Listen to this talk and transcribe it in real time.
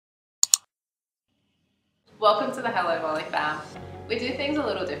Welcome to the Hello Molly fam. We do things a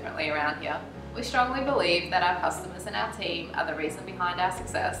little differently around here. We strongly believe that our customers and our team are the reason behind our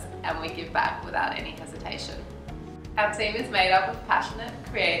success, and we give back without any hesitation. Our team is made up of passionate,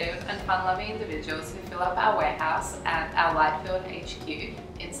 creative and fun-loving individuals who fill up our warehouse and our Lightfield HQ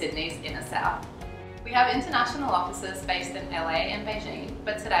in Sydney's inner south. We have international offices based in LA and Beijing,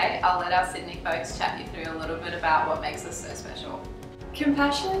 but today I'll let our Sydney folks chat you through a little bit about what makes us so special.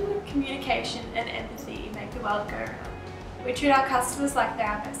 Compassion, communication and empathy make the world go round. We treat our customers like they're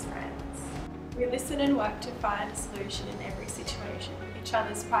our best friends. We listen and work to find a solution in every situation with each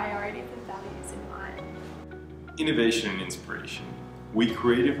other's priorities and values in mind. Innovation and inspiration. We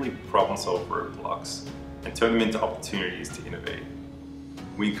creatively problem solve roadblocks and turn them into opportunities to innovate.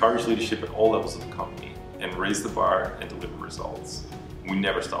 We encourage leadership at all levels of the company and raise the bar and deliver results. We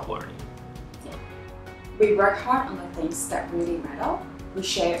never stop learning. We work hard on the things that really matter. We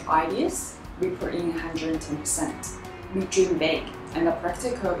share ideas. We put in 110%. We dream big and are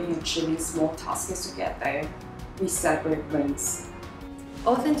practical in achieving small tasks to get there. We celebrate wins.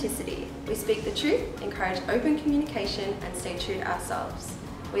 Authenticity. We speak the truth, encourage open communication and stay true to ourselves.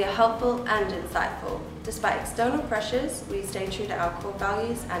 We are helpful and insightful. Despite external pressures, we stay true to our core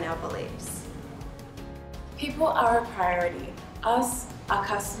values and our beliefs. People are a priority. Us, our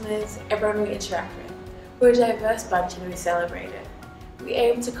customers, everyone we interact with. We're a diverse bunch and we celebrate it. We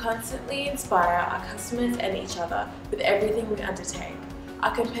aim to constantly inspire our customers and each other with everything we undertake.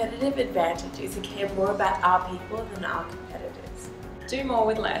 Our competitive advantage is to care more about our people than our competitors. Do more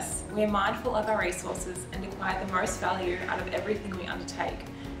with less. We're mindful of our resources and acquire the most value out of everything we undertake.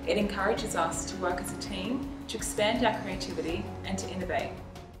 It encourages us to work as a team, to expand our creativity and to innovate.